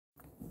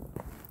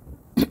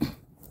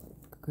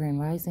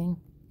Grand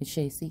Rising, it's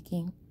Shay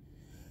Seeking,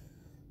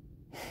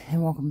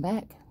 and welcome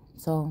back.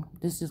 So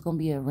this is going to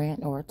be a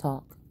rant or a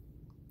talk.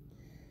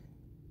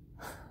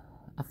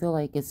 I feel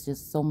like it's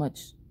just so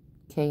much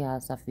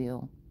chaos. I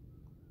feel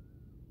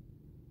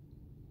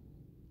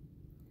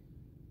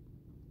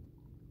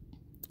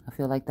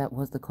like that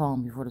was the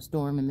calm before the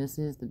storm, and this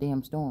is the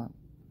damn storm.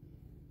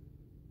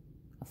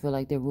 I feel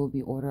like there will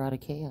be order out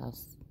of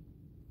chaos.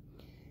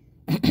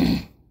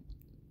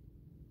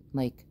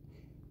 Like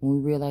when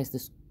we realize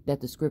this, that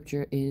the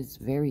scripture is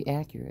very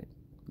accurate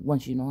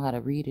once you know how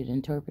to read it,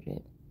 interpret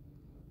it.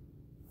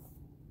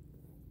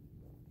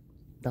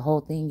 The whole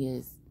thing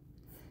is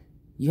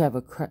you have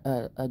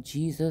a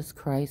Jesus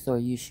Christ or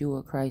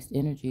Yeshua Christ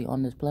energy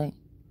on this plane,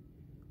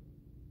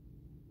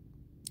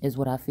 is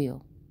what I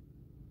feel.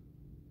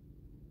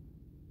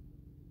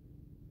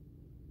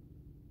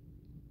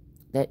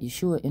 That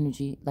Yeshua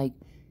energy, like,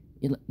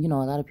 you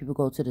know, a lot of people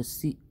go to the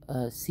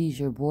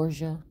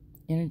𝘬𝑧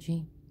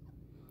energy.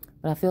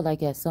 But I feel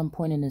like at some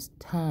point in this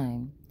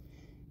time,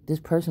 this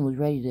person was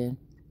ready to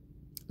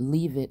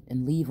leave it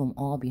and leave them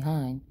all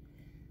behind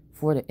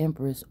for the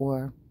Empress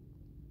or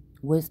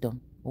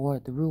wisdom or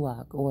the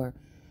Ruach or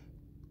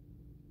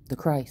the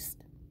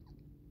Christ.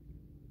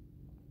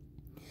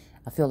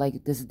 I feel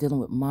like this is dealing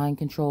with mind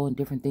control and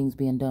different things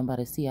being done by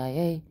the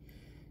CIA.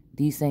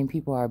 These same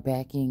people are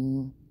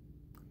backing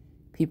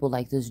people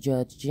like this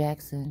Judge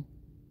Jackson.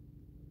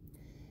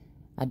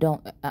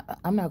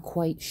 I'm not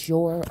quite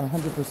sure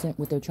 100%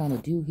 what they're trying to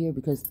do here,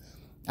 because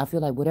I feel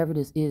like whatever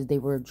this is, they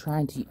were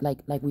trying to,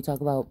 like we talk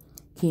about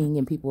King,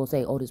 and people will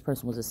say, oh, this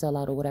person was a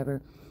sellout or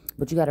whatever.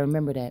 But you got to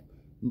remember that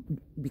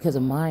because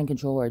of mind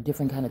control or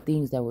different kind of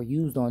things that were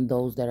used on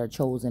those that are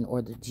chosen,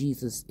 or the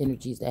Jesus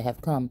energies that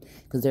have come,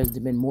 because there's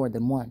been more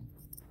than one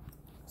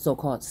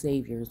so-called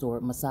saviors or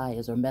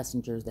messiahs or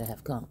messengers that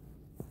have come.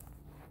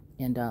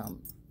 And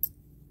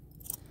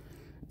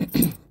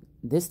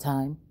this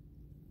time,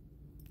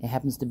 it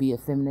happens to be a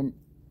feminine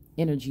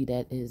energy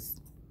that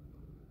is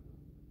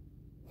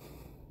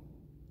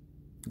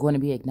going to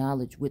be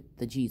acknowledged with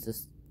the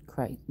Jesus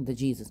Christ, the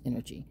Jesus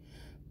energy.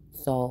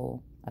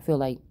 So I feel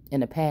like in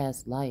the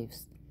past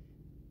lives,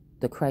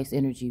 the Christ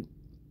energy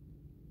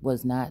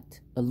was not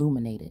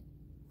illuminated,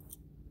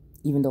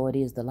 even though it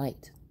is the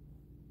light.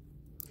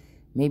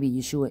 Maybe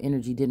Yeshua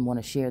energy didn't want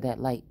to share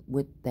that light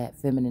with that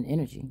feminine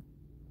energy.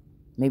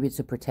 Maybe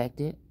to protect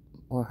it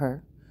or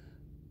her.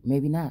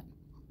 Maybe not.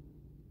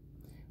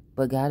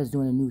 But God is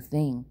doing a new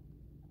thing.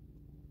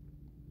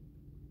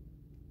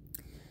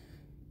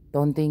 The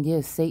only thing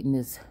is, Satan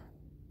is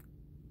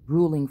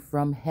ruling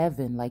from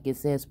heaven, like it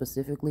says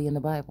specifically in the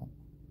Bible.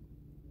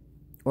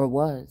 Or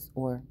was,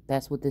 or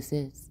that's what this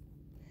is.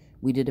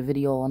 We did a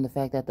video on the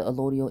fact that the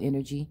𝘍𝑢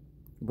energy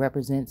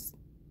represents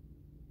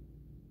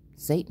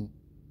Satan.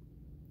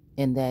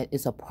 And that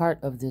it's a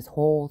part of this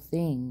whole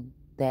thing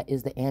that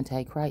is the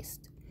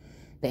Antichrist.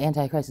 The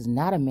Antichrist is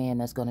not a man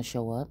that's going to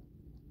show up.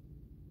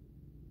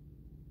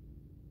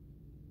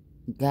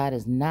 God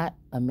is not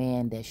a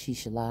man that she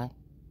should lie.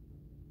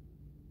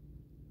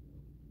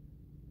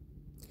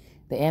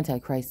 The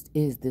Antichrist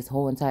is this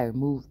whole entire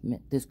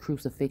movement, this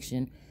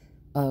crucifixion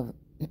of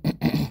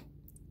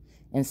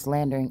and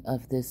slandering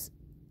of this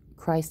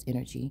Christ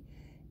energy,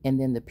 and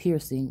then the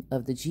piercing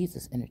of the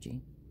Jesus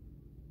energy.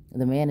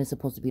 The man is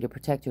supposed to be the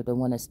protector, the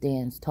one that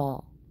stands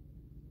tall.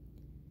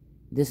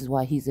 This is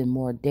why he's in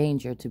more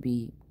danger to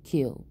be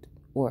killed,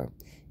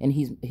 and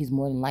he's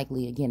more than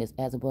likely, again, it's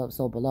as above,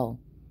 so below.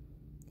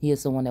 He is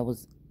someone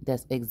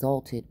that's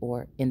exalted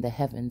or in the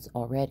heavens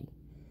already,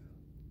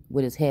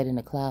 with his head in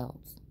the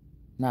clouds.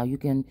 Now you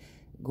can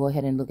go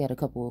ahead and look at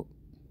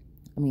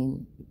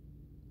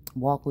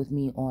walk with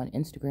me on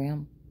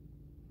Instagram.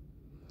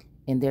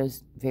 And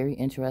there's very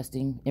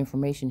interesting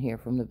information here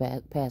from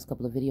the past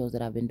couple of videos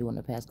that I've been doing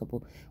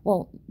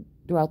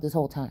throughout this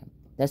whole time.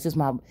 That's just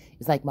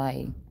it's like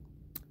my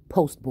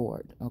post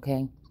board,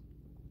 okay?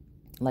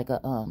 Like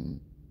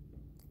one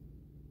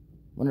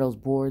of those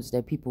boards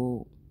that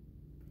people,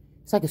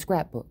 it's like a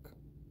scrapbook.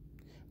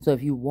 So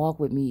if you walk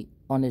with me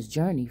on this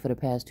journey for the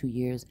past 2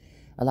 years,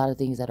 a lot of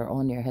things that are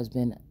on there has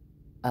been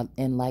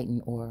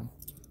enlightened or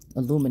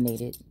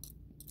illuminated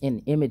in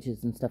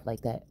images and stuff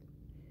like that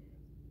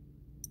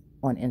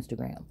on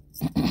Instagram.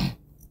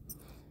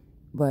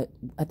 But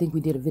I think we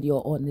did a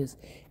video on this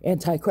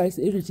Antichrist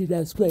energy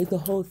that explains the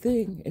whole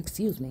thing.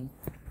 Excuse me.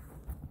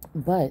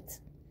 But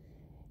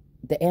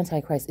the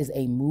Antichrist is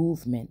a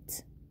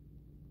movement.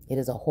 It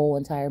is a whole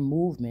entire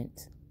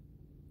movement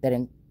that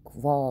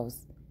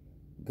involves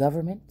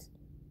government,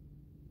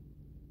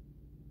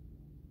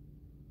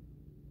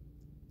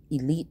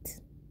 elite,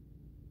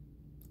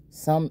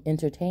 some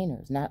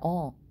entertainers, not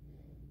all.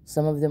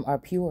 Some of them are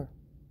pure.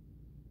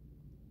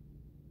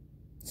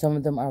 Some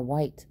of them are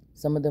white.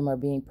 Some of them are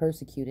being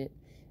persecuted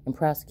and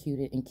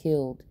prosecuted and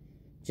killed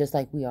just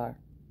like we are.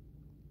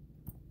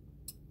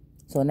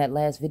 So in that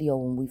last video,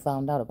 when we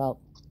found out about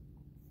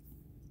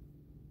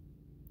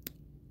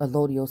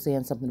𝘍𝑢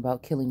saying something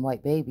about killing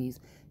white babies,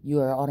 you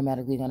are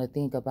automatically going to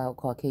think about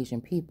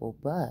Caucasian people.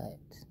 But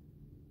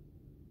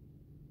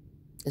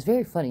It's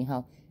very funny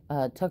how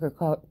Tucker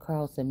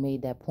Carlson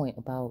made that point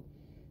about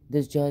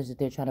this judge that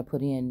they're trying to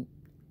put in.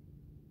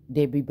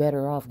 They'd be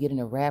better off getting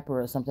a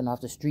rapper or something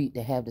off the street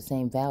to have the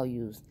same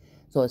values.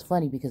 So it's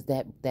funny because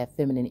that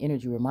feminine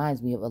energy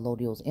reminds me of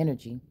Elodio's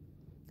energy.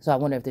 So I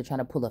wonder if they're trying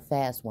to pull a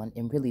fast one,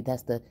 and really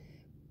that's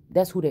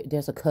who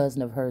there's a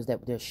cousin of hers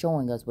that they're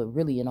showing us, but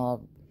really in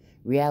all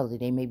reality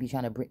they may be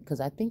trying to bring, because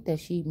I think that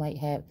she might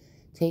have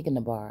taken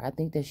the bar. I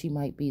think that she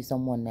might be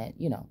someone that,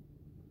 you know,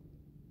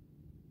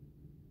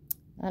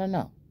 I don't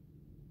know.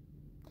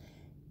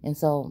 And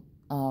so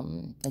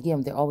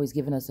again, they're always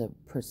giving us a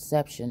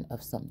perception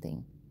of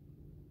something,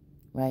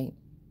 right?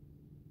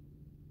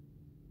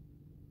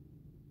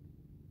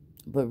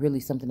 But really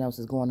something else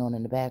is going on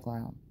in the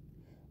background.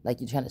 Like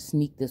you're trying to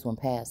sneak this one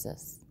past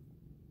us.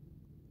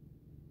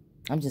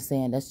 I'm just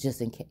saying, that's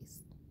just in case.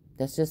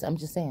 I'm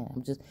just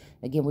saying,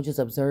 again, we're just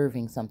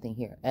observing something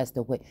here as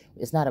the way.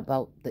 It's not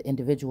about the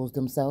individuals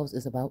themselves.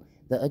 It's about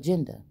the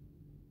agenda.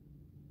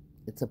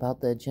 It's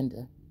about the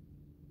agenda.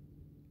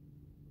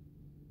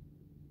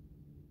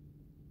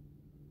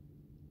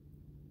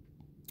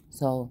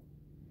 So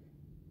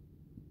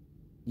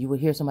you would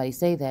hear somebody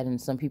say that, and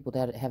some people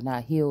that have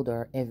not healed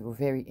or are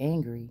very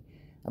angry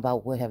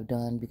about what have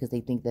done, because they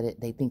think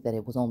that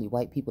it was only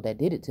white people that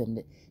did it to them.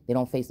 They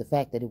don't face the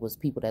fact that it was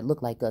people that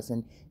look like us,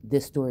 and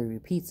this story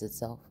repeats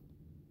itself.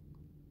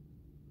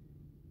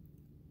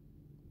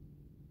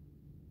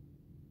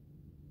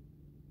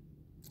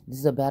 This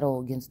is a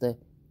battle against the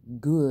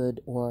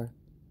good or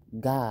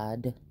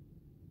God.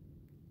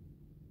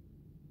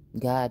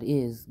 God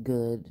is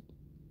good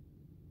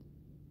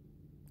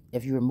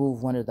if you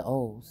remove one of the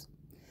O's,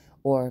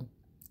 or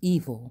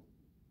evil,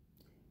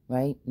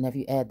 right? And if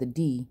you add the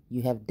D,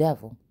 you have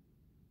devil,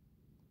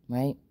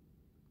 right?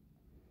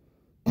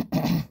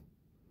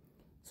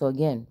 So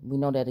again, we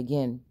know that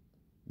again,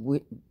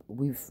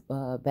 we've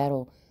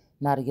battled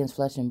not against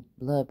flesh and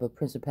blood, but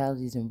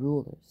principalities and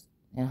rulers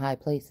and high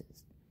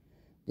places.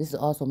 This is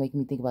also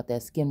making me think about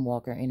that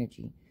skinwalker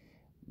energy,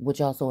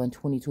 which also in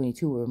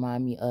 2022 will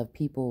remind me of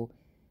people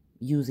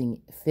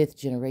using 5th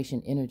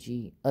generation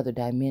energy, other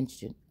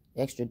dimension,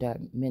 extra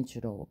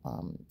dimensional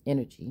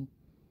energy,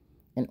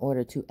 in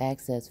order to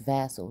access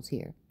vassals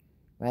here,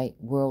 right?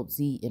 World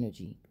Z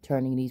energy,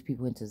 turning these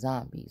people into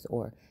zombies.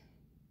 Or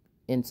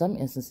in some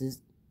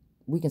instances,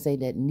 we can say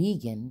that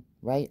Negan,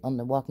 right, on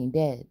The Walking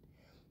Dead,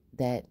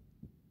 that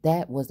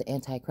was the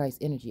Antichrist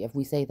energy. If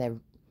we say that,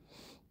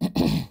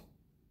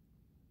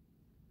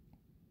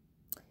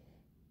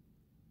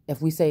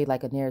 if we say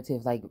like a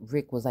narrative, like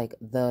Rick was like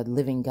the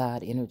living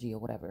God energy or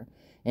whatever,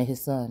 and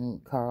his son,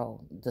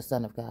 Carl, the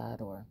son of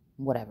God or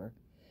whatever,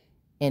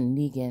 and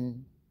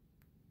Negan,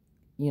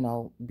 you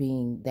know,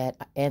 being that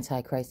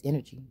Antichrist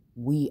energy,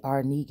 we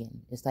are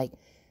Negan. It's like,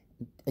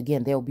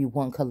 again, there'll be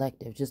one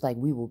collective, just like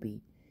we will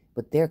be,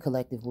 but their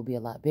collective will be a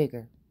lot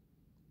bigger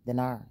than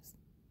ours.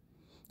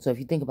 So if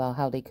you think about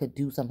how they could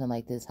do something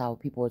like this, how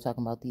people were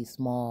talking about these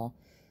small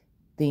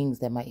things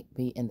that might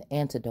be in the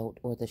antidote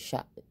or the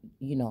shot,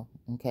 you know,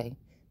 okay,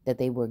 that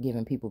they were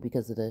giving people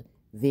because of the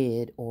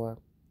vid or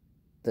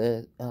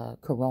the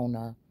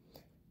corona.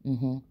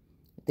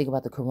 Think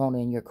about the corona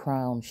in your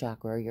crown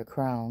chakra, or your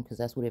crown, because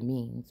that's what it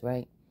means,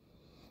 right?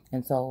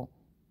 And so,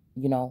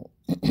 you know,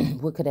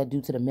 what could that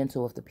do to the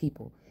mental of the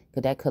people?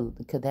 Could that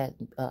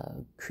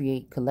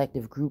create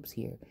collective groups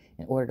here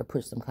in order to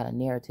push some kind of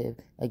narrative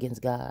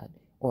against God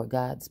or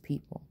God's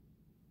people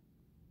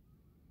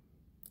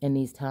in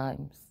these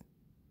times?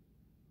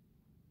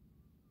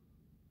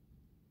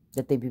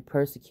 That they be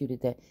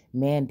persecuted, that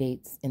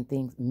mandates and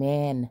things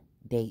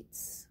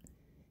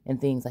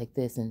like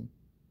this and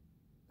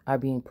are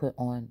being put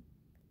on.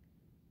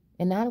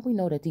 And now that we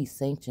know that these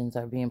sanctions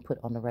are being put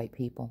on the right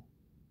people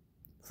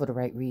for the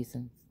right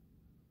reasons,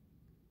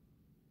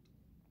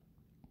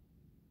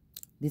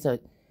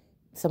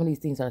 some of these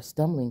things are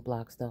stumbling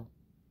blocks, though,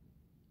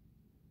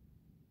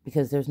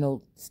 because there's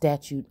no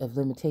statute of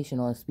limitation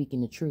on speaking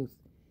the truth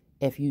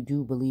if you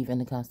do believe in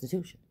the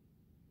Constitution.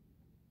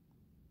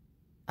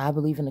 I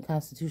believe in the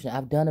Constitution.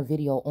 I've done a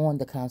video on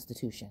the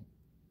Constitution.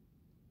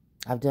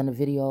 I've done a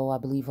video, I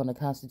believe, on the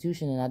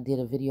Constitution, and I did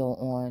a video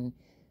on,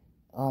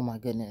 oh my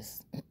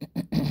goodness,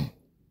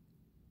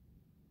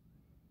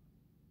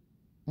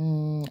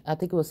 I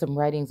think it was some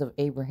writings of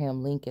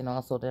Abraham Lincoln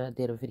also that I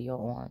did a video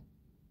on.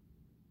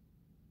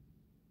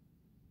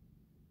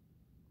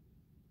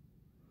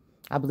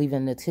 I believe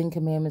in the 10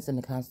 Commandments and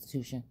the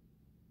Constitution.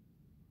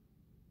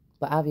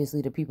 But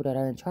obviously the people that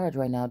are in charge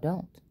right now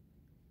don't.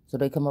 So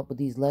they come up with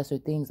these lesser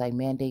things like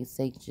mandates,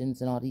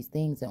 sanctions, and all these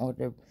things in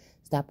order to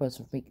stop us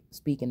from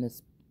speaking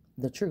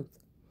the truth.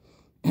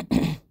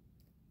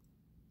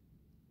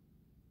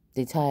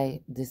 They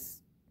tie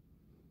this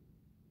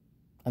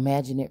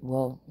imaginary,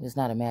 well, it's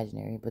not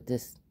imaginary, but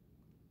this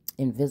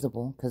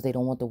invisible, because they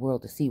don't want the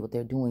world to see what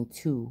they're doing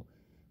to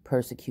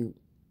persecute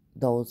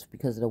those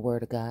because of the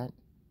word of God.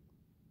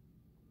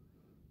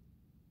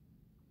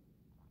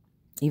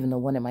 Even the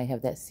one that might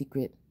have that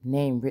secret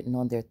name written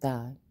on their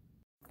thigh.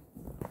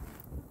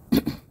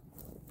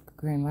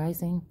 Grand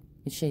Rising,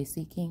 it's Shay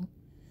Seeking.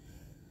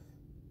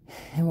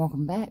 And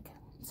welcome back.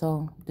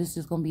 So this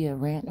is going to be a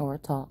rant or a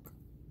talk.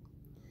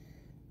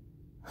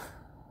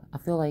 I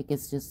feel like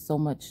it's just so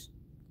much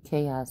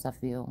chaos. I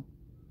feel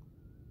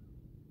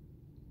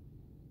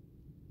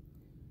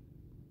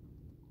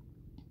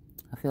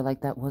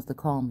like that was the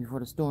calm before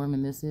the storm,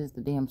 and this is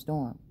the damn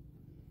storm.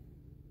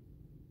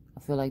 I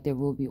feel like there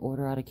will be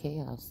order out of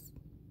chaos.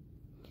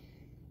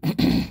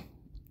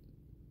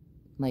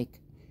 Like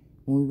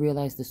when we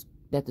realize this,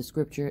 that the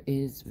scripture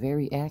is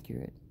very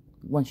accurate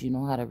once you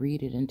know how to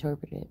read it,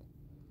 interpret it.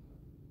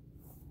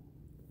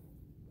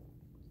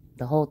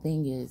 The whole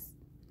thing is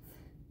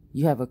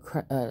you have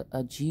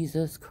a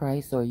Jesus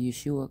Christ or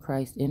Yeshua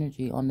Christ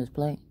energy on this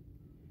plane,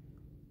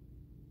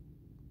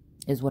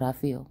 is what I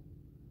feel.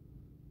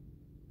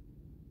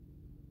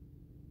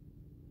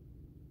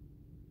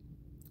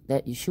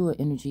 That Yeshua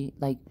energy,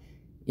 like,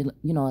 you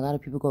know, a lot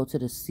of people go to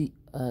the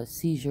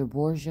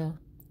𝘫𝑗ℎ𝑚𝑒𝑚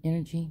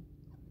energy.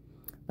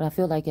 But I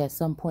feel like at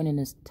some point in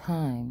this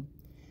time,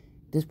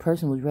 this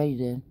person was ready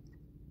to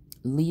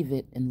leave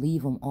it and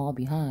leave them all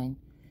behind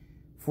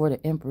for the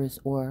Empress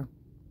or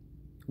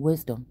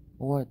wisdom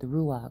or the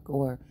Ruach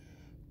or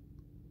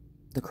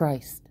the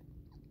Christ.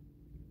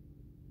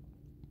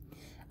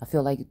 I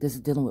feel like this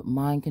is dealing with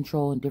mind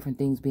control and different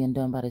things being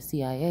done by the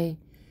CIA.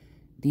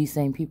 These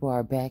same people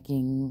are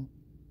backing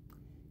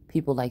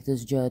people like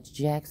this Judge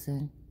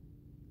Jackson.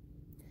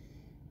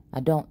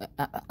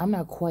 I'm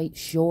not quite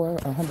sure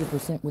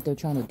 100% what they're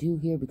trying to do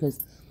here, because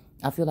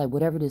I feel like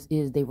whatever this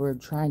is, they were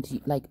trying to,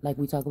 like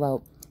we talk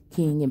about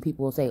King, and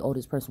people will say, oh,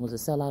 this person was a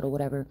sellout or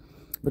whatever.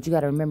 But you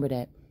got to remember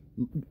that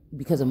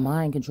because of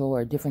mind control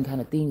or different kind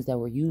of things that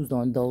were used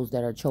on those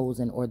that are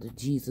chosen, or the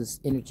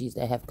Jesus energies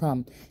that have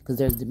come, because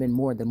there's been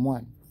more than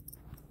one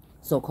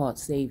so-called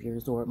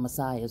saviors or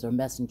messiahs or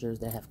messengers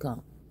that have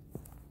come.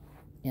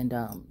 And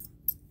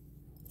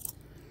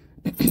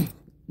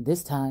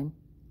this time,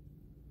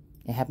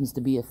 it happens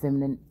to be a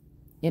feminine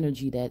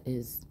energy that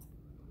is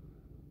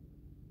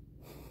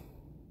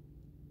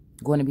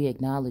going to be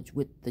acknowledged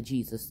with the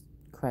Jesus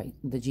Christ,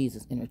 the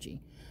Jesus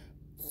energy.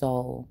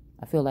 So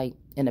I feel like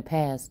in the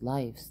past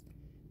lives,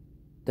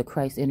 the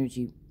Christ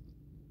energy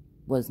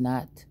was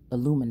not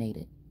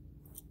illuminated,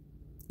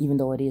 even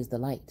though it is the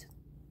light.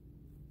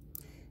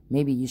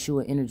 Maybe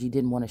Yeshua energy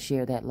didn't want to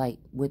share that light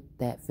with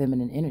that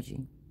feminine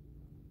energy.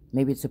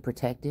 Maybe it's to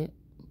protect it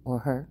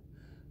or her.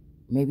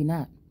 Maybe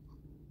not.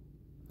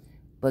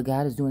 But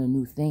God is doing a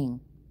new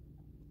thing.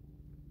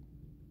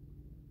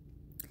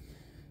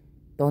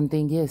 The only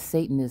thing is,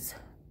 Satan is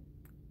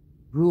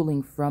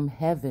ruling from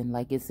heaven,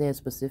 like it says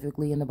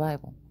specifically in the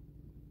Bible.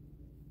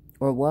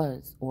 Or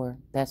was, or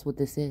that's what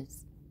this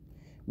is.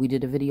 We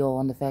did a video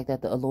on the fact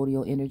that the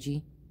allodial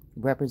energy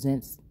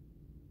represents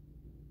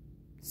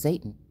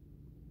Satan,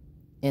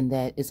 and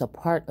that it's a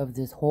part of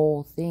this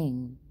whole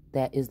thing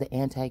that is the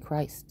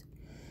Antichrist.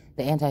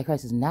 The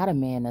Antichrist is not a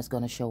man that's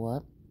going to show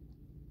up.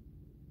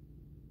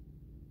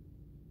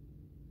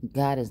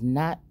 God is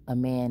not a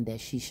man that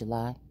she should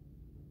lie.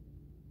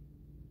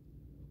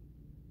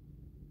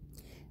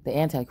 The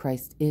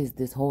Antichrist is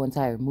this whole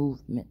entire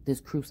movement,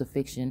 this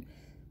crucifixion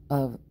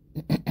of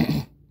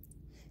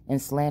and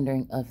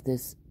slandering of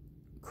this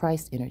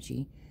Christ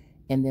energy,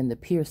 and then the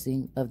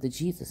piercing of the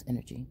Jesus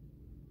energy.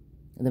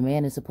 The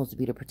man is supposed to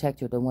be the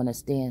protector, the one that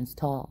stands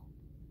tall.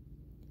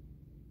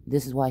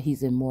 This is why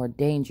he's in more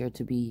danger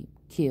to be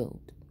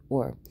killed,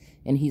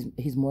 and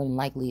he's more than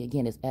likely,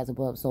 again, it's as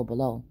above, so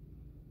below.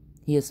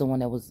 He is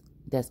someone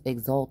that's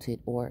exalted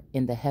or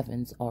in the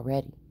heavens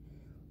already,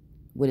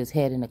 with his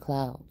head in the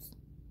clouds.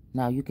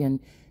 Now you can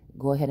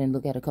go ahead and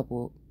look at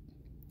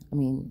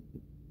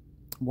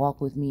walk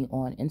with me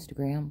on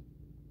Instagram,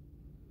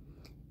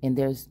 and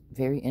there's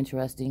very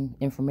interesting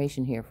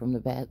information here from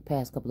the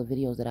past couple of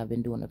videos that I've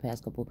been doing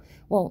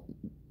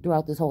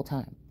throughout this whole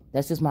time.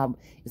 That's just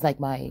it's like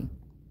my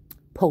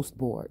post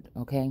board,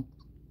 okay?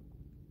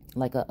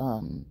 Like a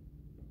one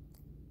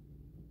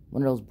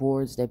of those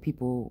boards that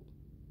people,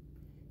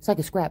 it's like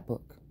a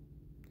scrapbook.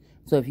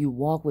 So if you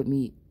walk with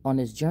me on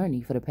this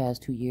journey for the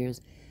past 2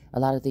 years, a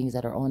lot of things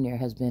that are on there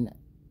has been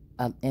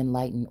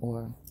enlightened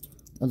or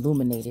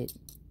illuminated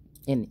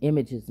in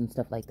images and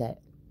stuff like that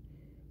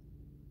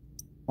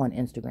on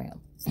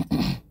Instagram.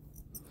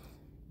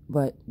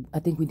 But I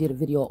think we did a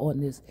video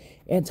on this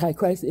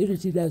Antichrist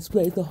energy that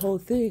explains the whole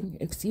thing.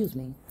 Excuse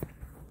me.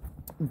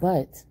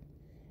 But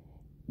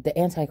the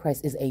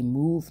Antichrist is a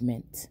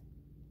movement.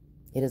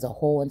 It is a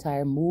whole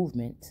entire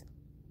movement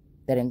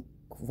that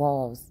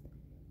involves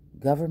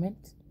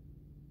government,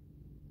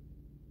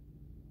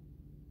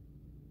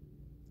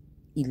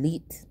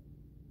 elite,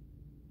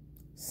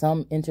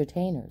 some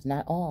entertainers,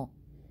 not all.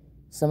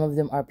 Some of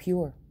them are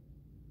pure.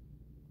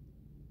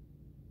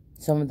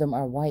 Some of them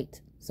are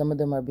white. Some of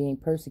them are being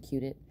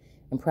persecuted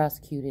and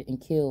prosecuted and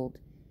killed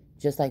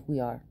just like we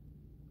are.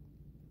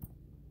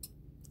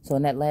 So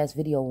in that last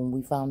video, when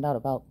we found out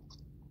about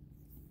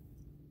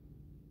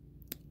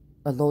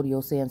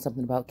Alodio saying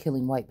something about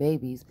killing white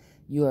babies,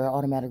 you are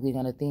automatically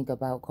going to think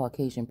about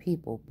Caucasian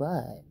people.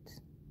 But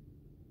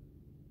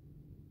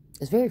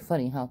it's very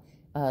funny how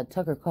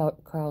Tucker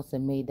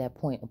Carlson made that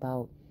point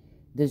about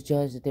this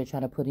judge that they're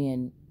trying to put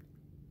in.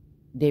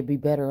 They'd be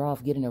better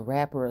off getting a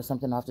rapper or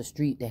something off the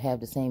street that have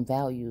the same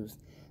values.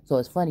 So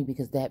it's funny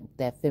because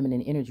that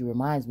feminine energy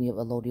reminds me of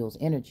𝘍𝘢𝘢's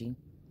energy.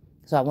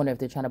 So I wonder if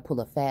they're trying to pull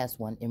a fast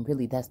one, and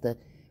really that's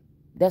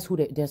who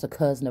there's a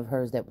cousin of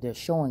hers that they're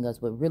showing us,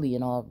 but really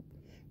in all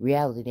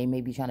reality they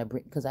may be trying to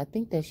bring, because I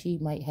think that she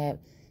might have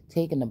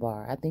taken the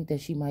bar. I think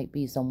that she might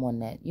be someone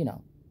that, you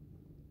know,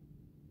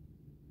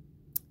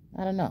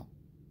 I don't know.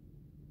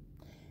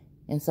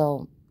 And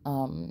so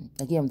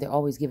again, they're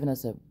always giving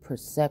us a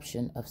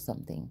perception of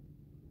something,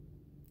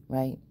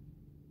 right?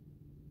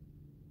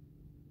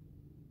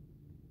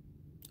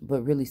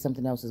 But really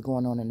something else is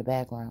going on in the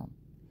background.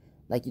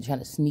 Like you're trying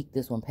to sneak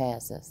this one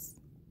past us.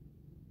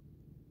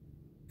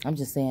 I'm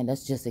just saying,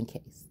 that's just in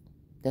case.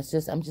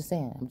 I'm just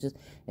saying,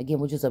 again,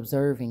 we're just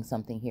observing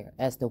something here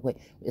as the way.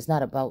 It's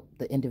not about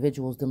the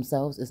individuals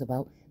themselves. It's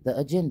about the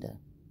agenda.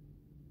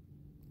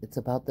 It's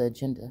about the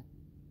agenda.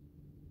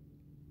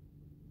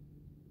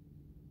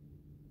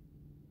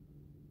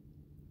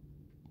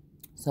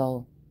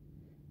 So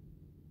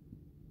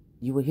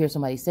you would hear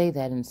somebody say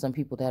that, and some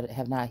people that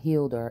have not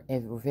healed or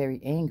were very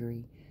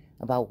angry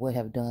about what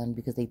have done,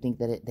 because they think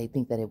that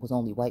it was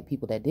only white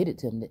people that did it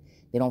to them.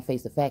 They don't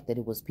face the fact that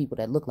it was people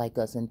that look like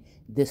us, and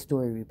this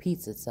story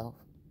repeats itself.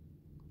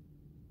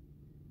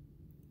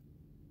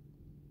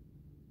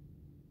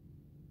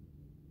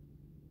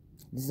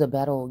 This is a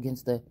battle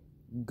against the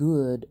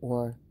good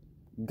or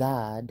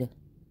God.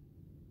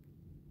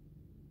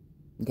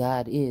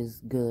 God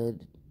is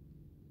good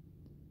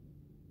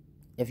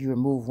if you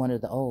remove one of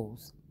the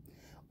O's.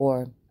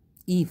 Or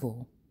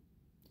evil,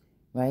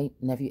 right?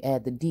 And if you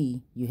add the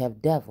D, you have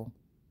devil,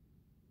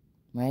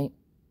 right?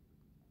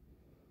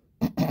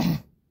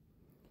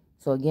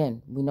 So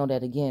again, we know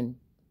that again,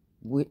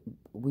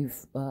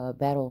 we've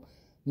battled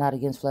not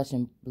against flesh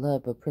and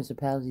blood, but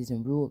principalities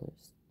and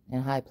rulers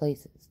and high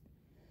places.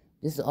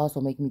 This is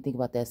also making me think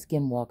about that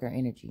skinwalker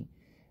energy,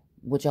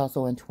 which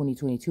also in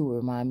 2022 will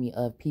remind me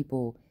of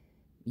people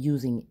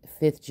using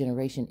 5th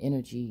generation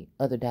energy,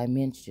 other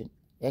dimension,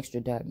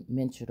 extra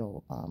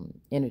dimensional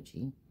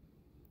energy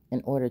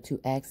in order to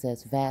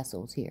access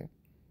vassals here,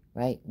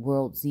 right?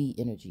 World Z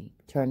energy,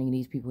 turning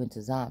these people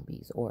into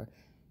zombies. Or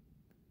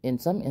in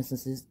some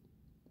instances,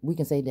 we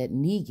can say that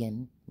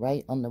Negan,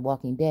 right, on The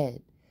Walking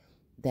Dead,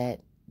 that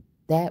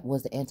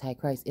was the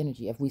Antichrist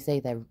energy. If we say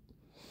that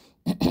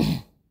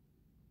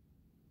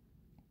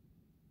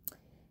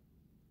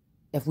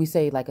if we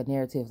say like a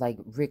narrative like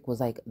Rick was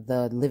like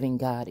the living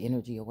God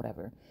energy or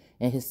whatever,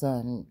 and his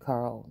son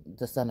Carl,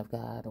 the son of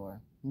God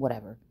or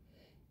whatever,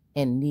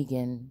 and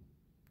Negan,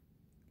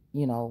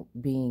 you know,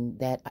 being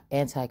that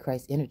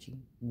Antichrist energy,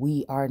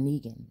 we are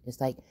Negan. It's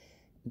like,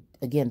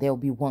 again, there'll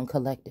be one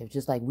collective,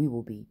 just like we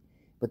will be,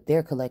 but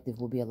their collective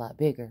will be a lot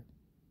bigger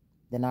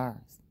than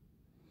ours.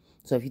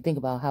 So if you think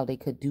about how they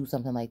could do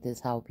something like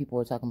this, how people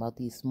are talking about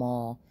these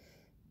small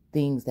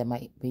things that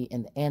might be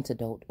in the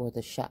antidote or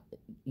the shot,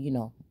 you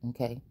know,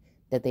 okay,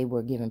 that they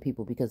were giving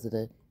people because of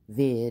the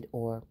vid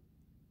or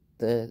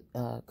the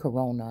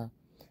corona.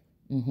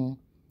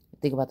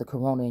 Think about the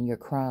corona in your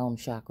crown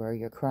chakra, or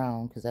your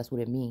crown, because that's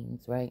what it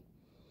means, right?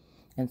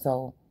 And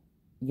so,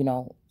 you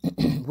know,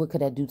 what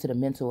could that do to the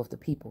mental of the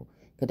people?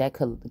 Could that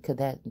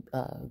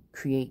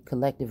create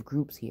collective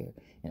groups here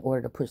in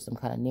order to push some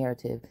kind of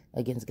narrative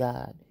against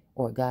God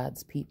or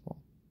God's people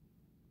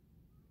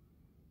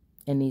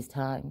in these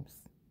times?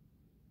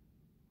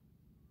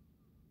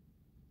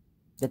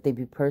 That they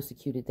be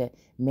persecuted, that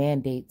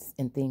mandates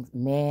and things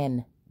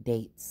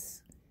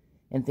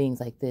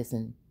like this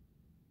and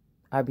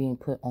are being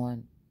put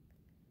on.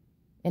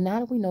 And now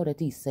that we know that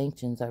these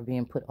sanctions are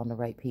being put on the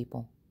right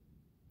people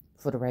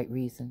for the right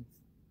reasons,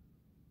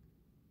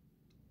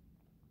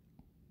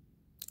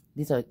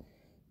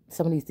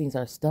 some of these things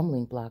are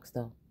stumbling blocks,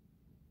 though,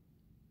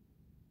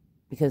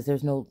 because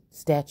there's no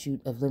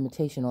statute of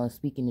limitation on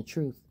speaking the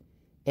truth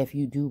if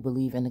you do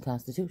believe in the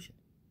Constitution.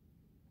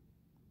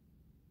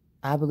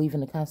 I believe in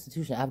the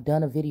Constitution. I've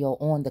done a video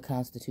on the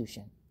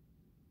Constitution.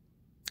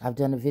 I've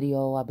done a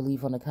video, I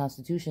believe, on the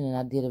Constitution, and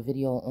I did a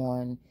video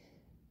on,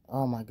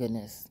 oh my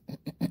goodness.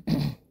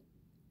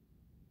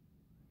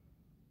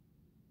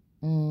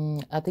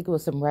 I think it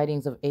was some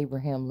writings of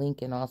Abraham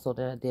Lincoln also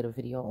that I did a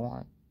video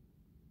on.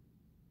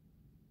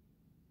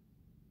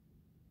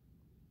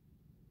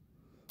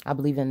 I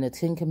believe in the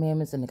 10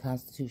 Commandments and the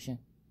Constitution.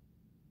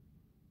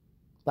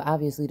 But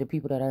obviously the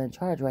people that are in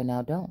charge right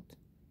now don't.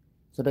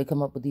 So they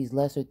come up with these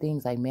lesser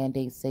things like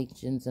mandates,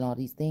 sanctions, and all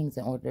these things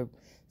in order to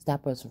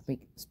stop us from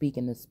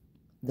speaking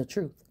the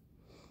truth.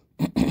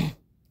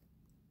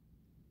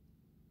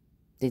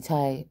 They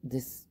tie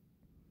this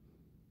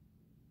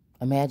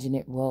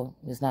imaginary, well,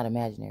 it's not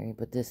imaginary,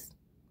 but this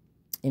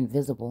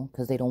invisible,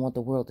 because they don't want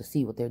the world to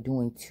see what they're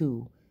doing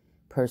to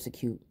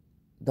persecute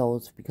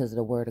those because of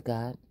the word of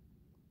God.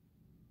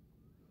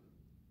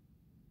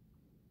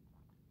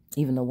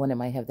 Even though one that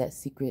might have that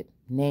secret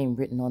name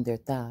written on their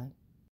thigh.